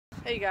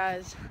Hey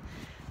guys,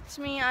 it's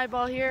me,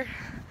 Eyeball here.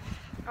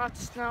 Got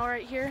the snow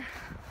right here.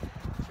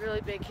 It's a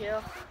really big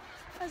hill,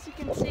 as you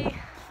can see.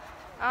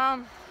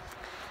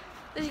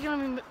 This is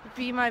gonna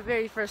be my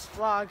very first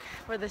vlog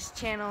for this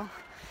channel,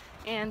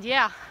 and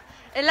yeah,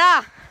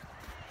 Ella,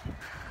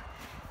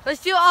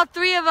 let's do all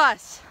three of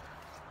us.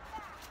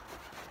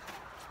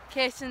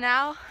 Okay, so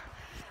now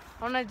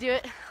I'm gonna do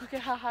it. Look at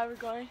how high we're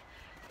going,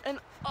 and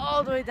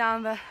all the way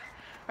down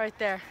right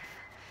there.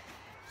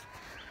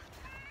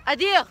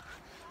 Adil,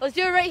 let's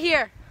do it right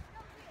here.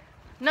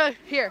 No,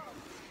 here.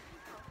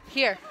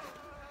 Here.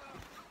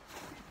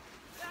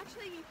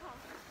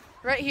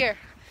 Right here.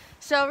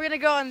 So we're gonna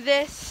go on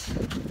this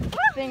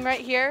thing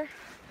right here.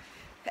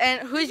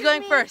 And who's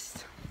going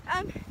first?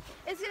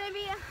 It's gonna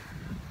be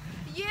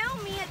you,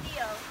 me,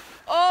 Adil.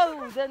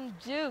 Oh, then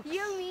Duke.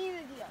 You, me, and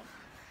Adil.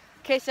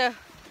 Okay, so,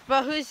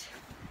 but who's?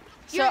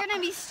 You're gonna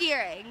be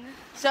steering.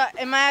 So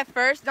am I at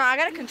first? No, I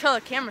gotta control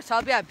the camera, so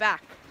I'll be at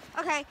back.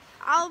 Okay,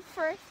 I'll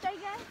first, I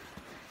guess.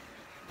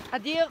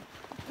 Adil,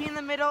 be in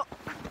the middle.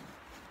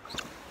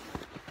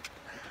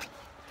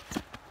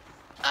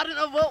 I don't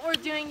know what we're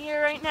doing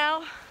here right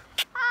now.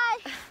 Hi.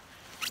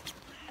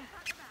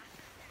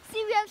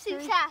 See, we have some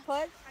cats.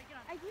 Put.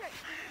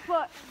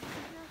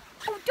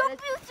 Oh, don't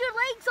use your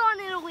legs on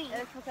it, Elise.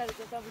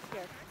 Don't be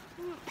scared.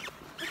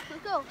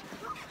 Let's go.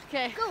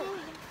 Okay. Go.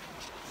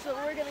 So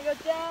we're gonna go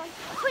down.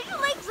 Put your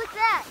legs like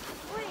that.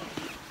 Wait.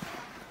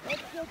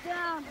 Let's go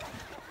down.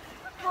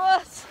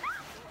 Push.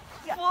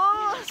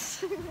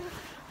 Push.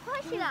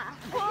 Push it up.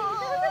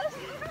 Push.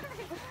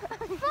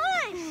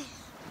 Push.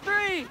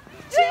 3,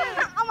 2.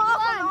 I'm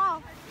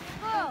off.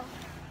 Go.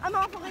 I'm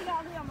off.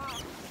 I'm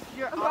off.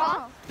 You're I'm off.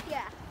 off.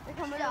 Yeah. They're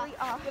completely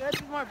off. Let's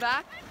do more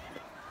back.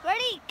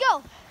 Ready?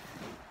 Go.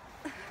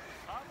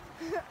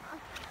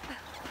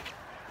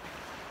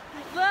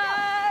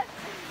 Let's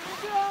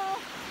go.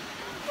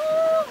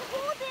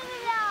 Holding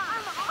it out.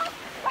 I'm off.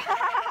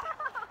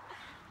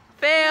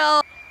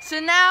 Fail. So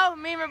now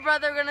me and my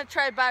brother are gonna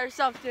try by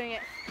ourselves doing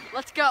it.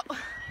 Let's go.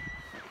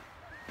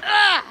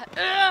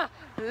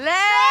 Let's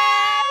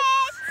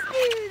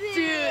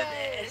do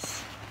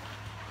this.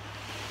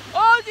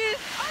 Oh, dude.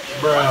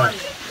 Bruh.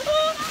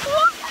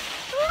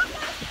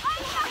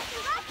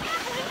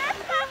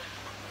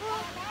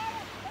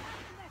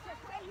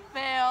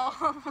 Fail.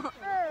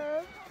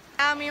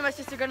 Now me and my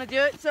sister are gonna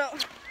do it, so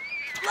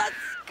let's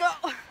go.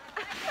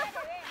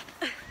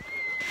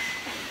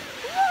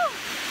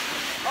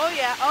 Oh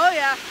yeah, oh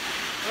yeah.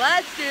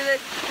 Let's do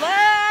this.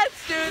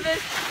 Let's do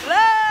this.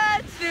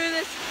 Let's do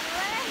this.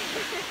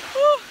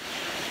 Woo.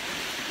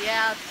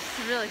 Yeah,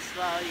 it's really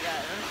slow, you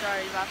guys. I'm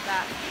sorry about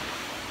that.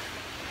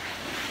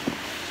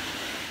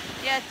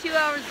 Yeah, 2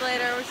 hours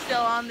later, we're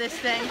still on this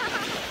thing.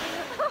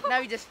 Now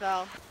we just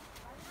fell.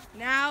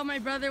 Now my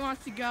brother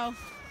wants to go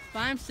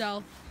by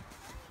himself.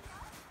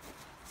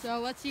 So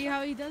let's see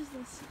how he does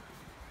this.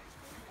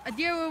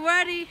 Adir, we're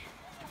ready.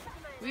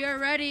 We are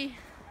ready.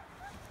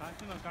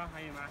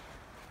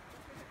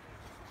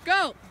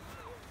 Go!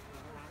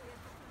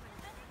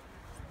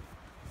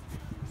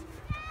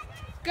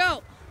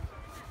 Go!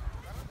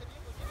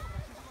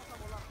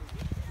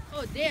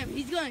 Oh damn,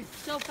 he's going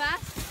so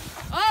fast.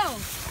 Oh!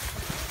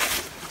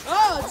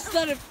 Oh, it just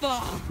let it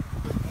fall.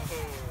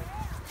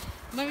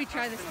 Let me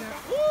try this now.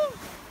 Woo!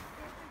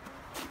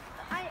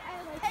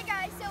 Hey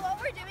guys, so what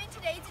we're doing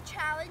today is a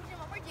challenge, and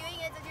what we're doing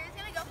is Adir's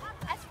gonna go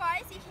as far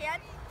as he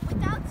can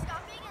without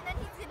stopping, and then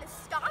he's gonna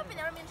stop, and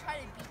then I'm gonna try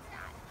to beat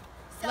that.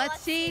 So Let's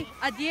see.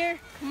 Adir,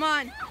 come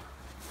on.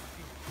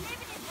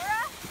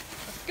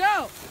 Let's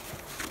Go!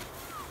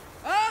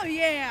 Oh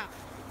yeah!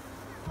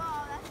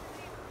 Wow, that's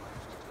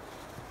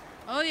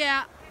Oh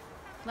yeah.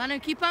 Let him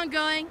keep on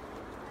going.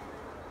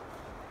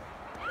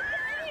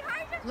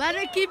 Let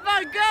it keep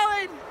on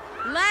going.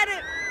 Let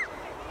it.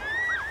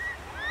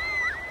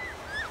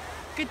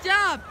 Good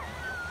job.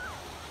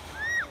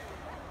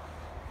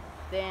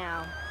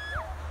 Damn.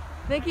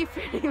 I think you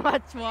pretty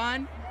much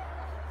won.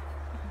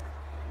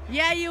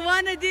 Yeah, you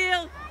won,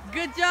 Adil.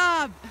 Good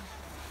job.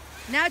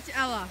 Now it's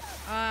Ella.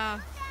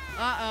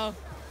 Uh-oh.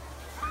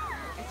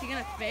 Is she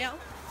gonna fail?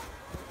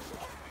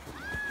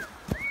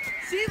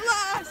 She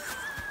lost.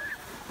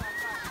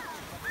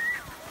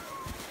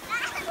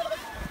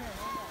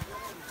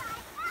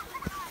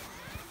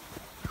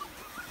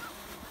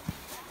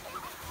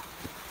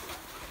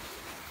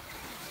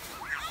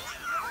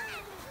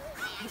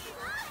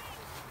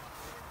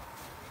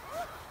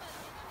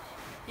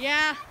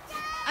 Yeah,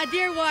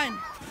 Adir won.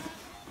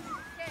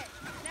 Okay,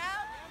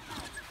 now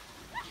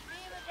me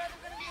and my brother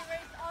are gonna be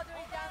raced all the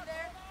way down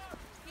there.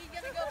 He's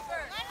gonna go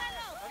first. He's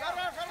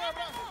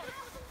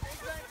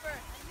going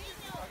first.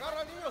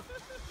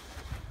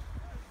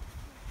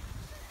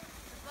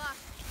 Good luck.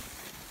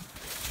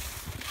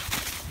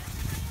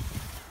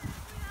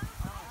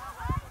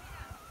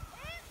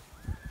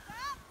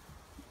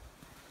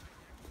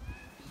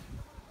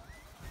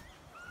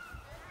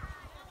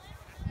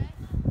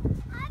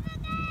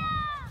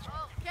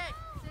 Okay,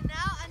 so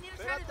now I need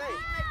to try to beat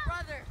my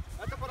brother.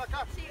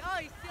 See, oh,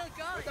 he's still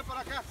going. Vete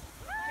para acá.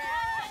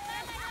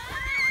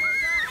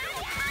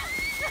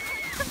 Okay.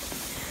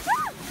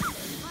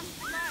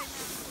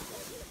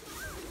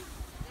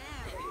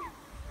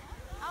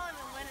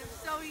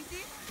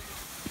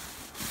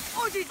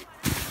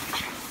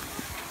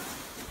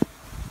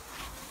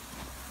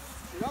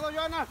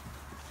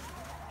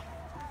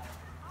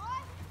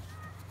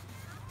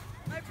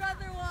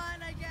 brother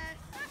won, I guess.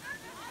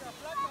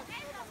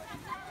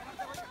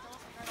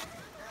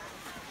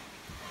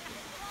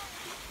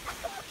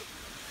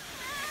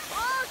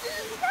 Oh,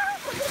 dude.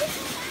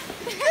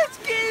 Let's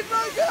keep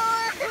on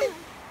going.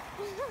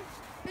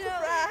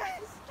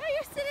 Surprise. No,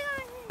 you're sitting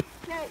on me.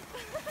 Okay.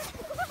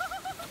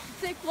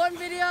 Take one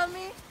video of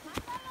me.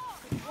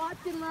 Watch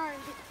and learn.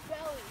 Get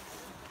bellies.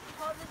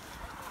 Call this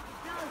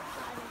belly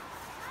sliding.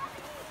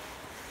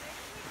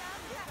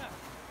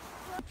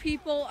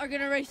 People are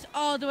gonna race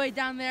all the way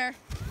down there.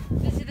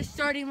 This is the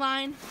starting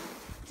line.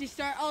 To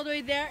start all the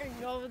way there and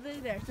go over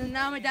there. So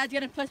now my dad's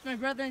gonna push my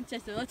brother and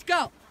sister. Let's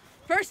go.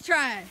 First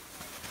try.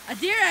 A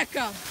deer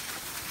echo.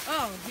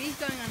 Oh, he's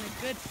going on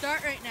a good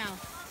start right now.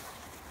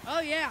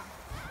 Oh yeah.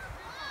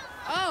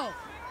 Oh.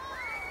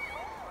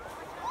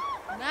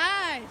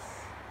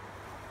 Nice.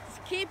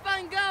 Just keep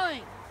on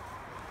going.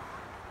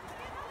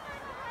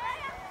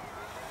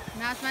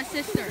 Now it's my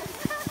sister.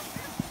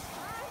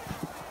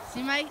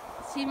 She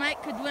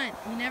might could win.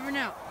 You never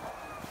know.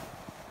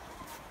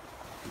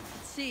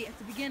 Let's see at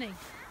the beginning.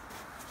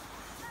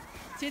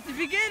 See at the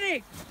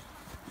beginning.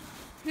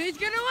 Who's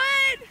gonna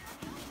win?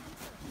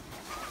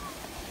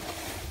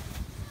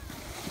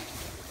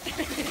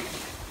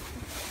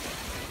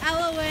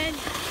 Ella win.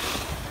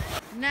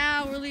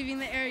 Now we're leaving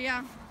the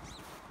area.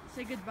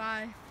 Say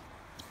goodbye.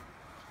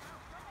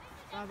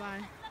 Bye-bye.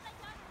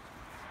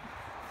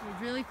 It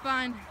was really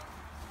fun.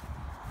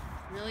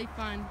 Really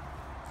fun.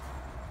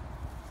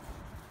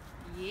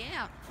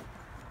 Yeah.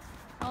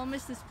 I'll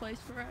miss this place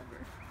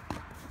forever.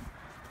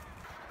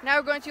 Now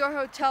we're going to our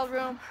hotel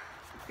room.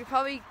 We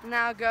probably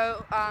now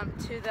go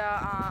to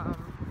the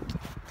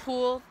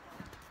pool,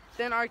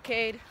 then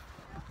arcade.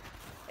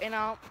 You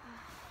know,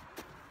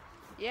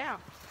 yeah.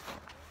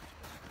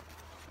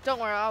 Don't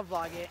worry, I'll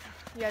vlog it.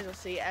 You guys will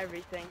see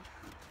everything.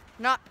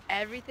 Not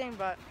everything,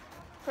 but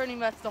pretty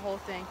much the whole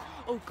thing.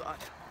 Oh God.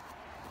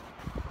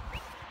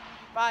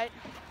 Bye.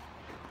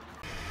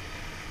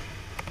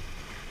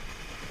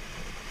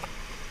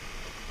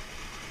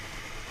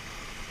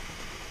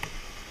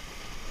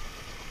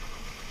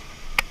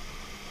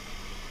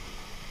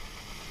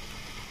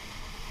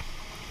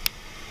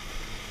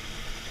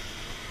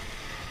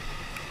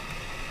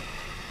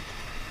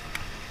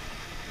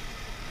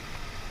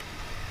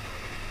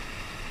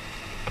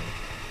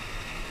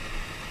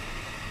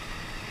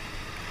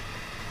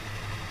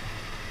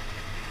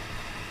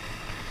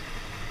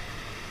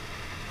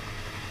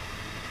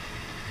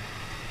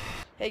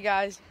 Hey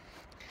guys,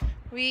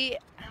 we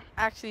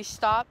actually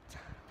stopped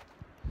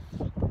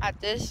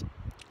at this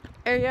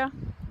area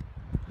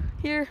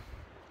here.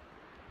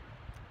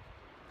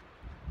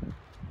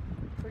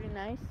 Pretty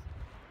nice.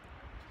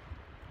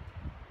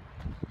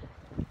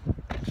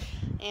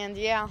 And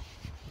yeah,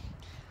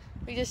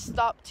 we just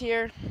stopped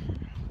here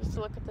just to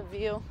look at the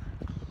view.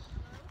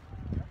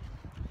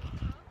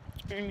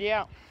 And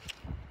yeah.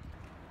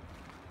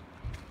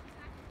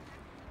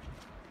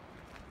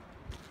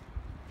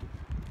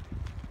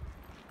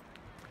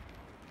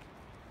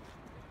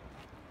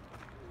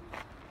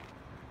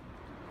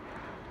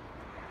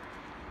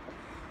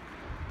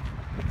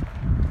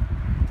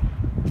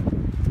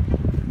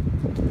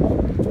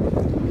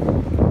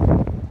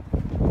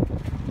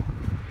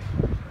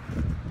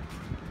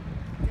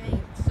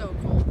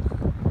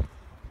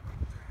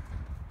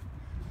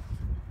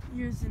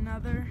 Here's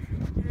another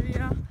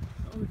area.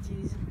 Oh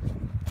geez,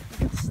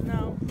 look at the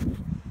snow.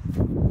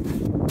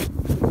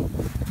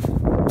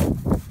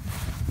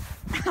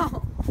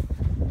 Ow.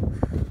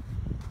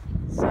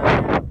 So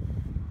yeah,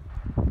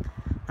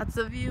 that's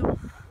the view,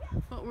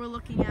 what we're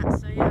looking at.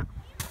 So yeah,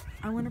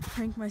 I want to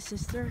prank my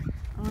sister.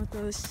 I want to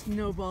throw a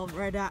snowball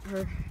right at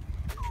her.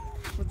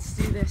 Let's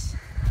do this.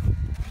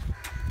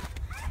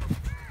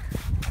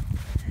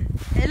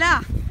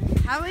 Ella,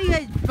 how about you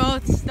guys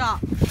both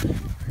stop?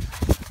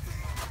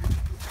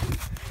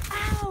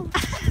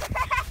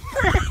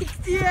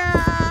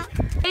 Yeah.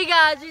 Hey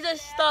guys, we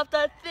just stopped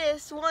at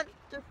this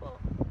wonderful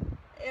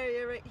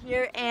area right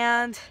here,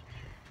 and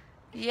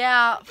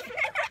yeah,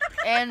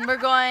 and we're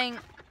going.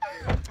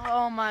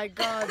 Oh my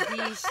God,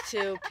 these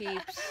two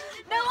peeps.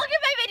 No, look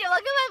at my video.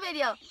 Look at my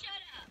video.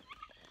 Shut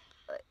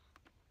up.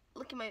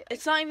 Look at my.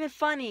 It's not even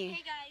funny.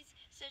 Hey guys,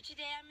 so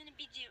today I'm gonna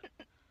be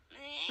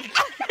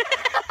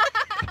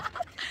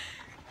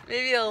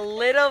Maybe a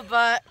little,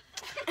 but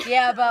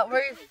yeah, but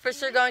we're for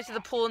sure going to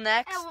the pool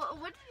next.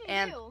 What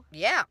did you do?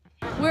 Yeah.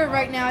 We're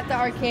right now at the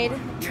arcade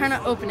trying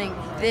to opening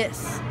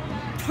this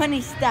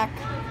 20 stack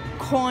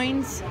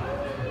coins.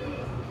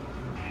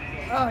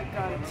 Oh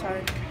God, it's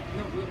hard.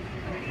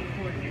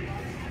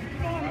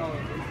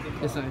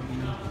 This side.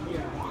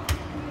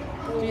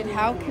 Dude,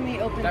 how can we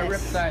open That this?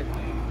 rip side.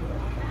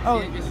 Oh.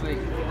 Yeah, just like.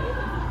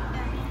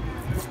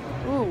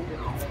 Ooh.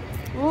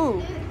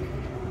 Ooh.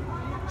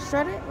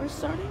 Start it? We're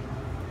starting?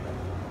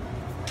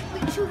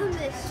 Wait, show them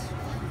this.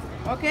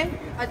 Okay.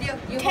 Adio,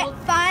 you Okay, hold.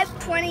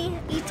 5, 20.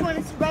 Each one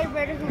is red,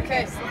 who Okay.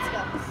 cares? Let's go.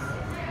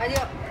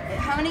 Adio,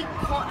 how many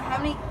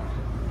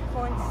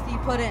coins do you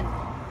put in?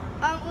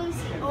 Let me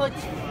see. Oh,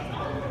 it's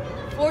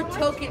 4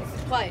 tokens to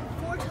play.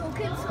 4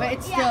 tokens. So But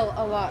it's yeah. still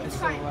a lot. It's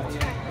fine. It's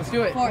fine. Let's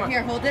do it. 4. Come on.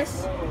 Here, hold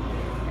this.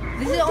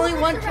 This is only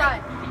one try.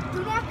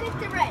 Do not get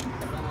the red.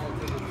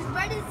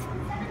 Because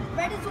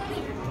red is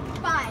only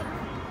 5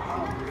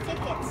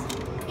 tickets.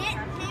 Get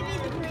maybe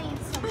the green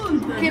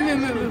somewhere. Okay,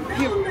 move.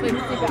 Here, wait, stay You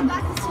back.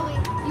 got this, Zoe.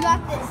 You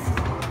got this.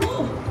 You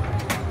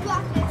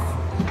got this.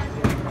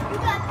 You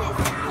got this.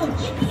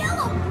 Get the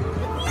yellow.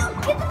 Get the yellow.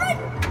 Get the red.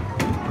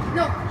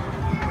 No.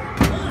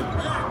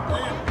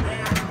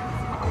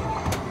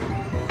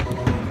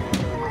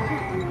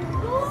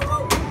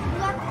 You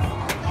got this.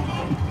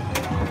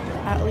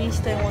 At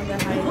least I won the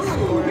highest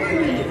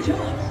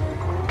score.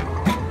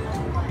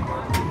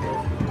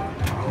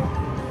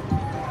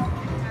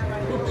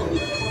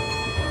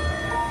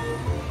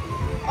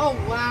 Oh,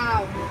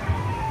 wow.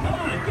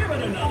 Give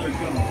it another go.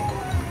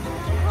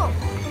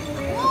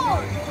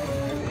 Whoa.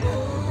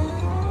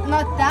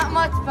 Not that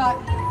much, but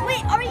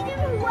Wait, are you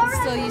doing whoever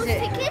Still has use those it.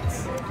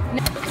 tickets?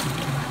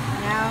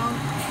 now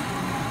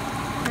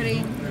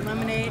putting the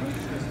lemonade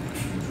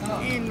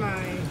in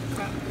my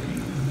cup.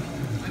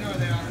 I know where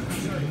they are. I'll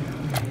show you.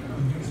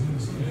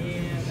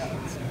 Yeah, that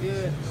looks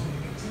good.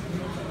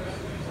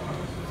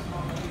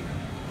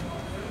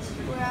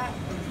 We're at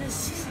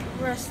this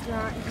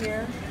restaurant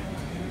here.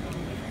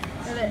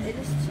 But it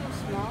is too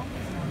small.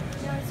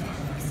 No, it's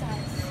perfect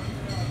size.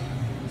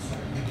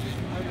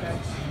 Okay.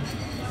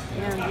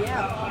 And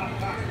yeah.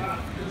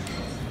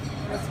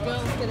 Let's go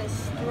get a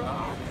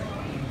straw.